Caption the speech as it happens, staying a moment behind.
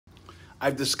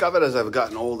I've discovered as I've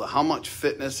gotten older how much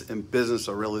fitness and business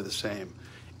are really the same.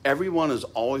 Everyone is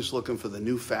always looking for the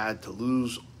new fad to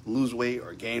lose weight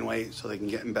or gain weight so they can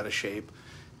get in better shape.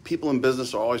 People in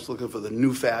business are always looking for the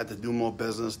new fad to do more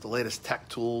business, the latest tech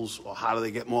tools, or how do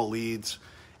they get more leads.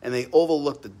 And they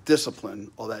overlook the discipline,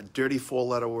 or that dirty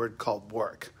four-letter word called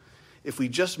work. If we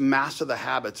just master the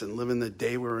habits and live in the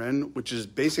day we're in, which is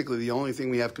basically the only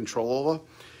thing we have control over,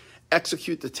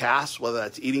 execute the tasks, whether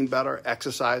that's eating better,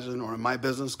 exercising, or in my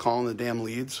business, calling the damn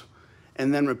leads,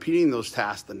 and then repeating those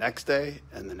tasks the next day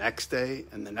and the next day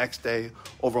and the next day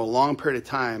over a long period of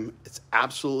time, it's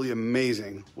absolutely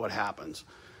amazing what happens.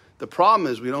 The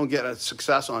problem is we don't get a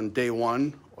success on day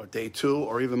one or day two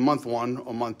or even month one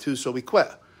or month two, so we quit.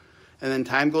 And then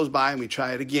time goes by and we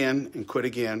try it again and quit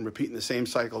again, repeating the same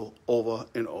cycle over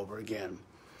and over again.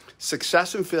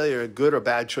 Success and failure are good or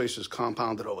bad choices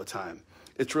compounded over time.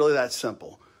 It's really that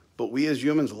simple. But we as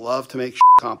humans love to make shit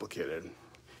complicated.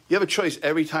 You have a choice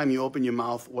every time you open your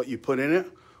mouth what you put in it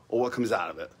or what comes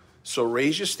out of it. So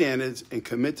raise your standards and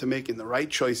commit to making the right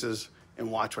choices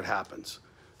and watch what happens.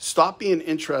 Stop being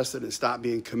interested and stop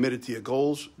being committed to your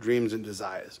goals, dreams, and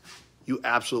desires. You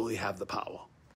absolutely have the power.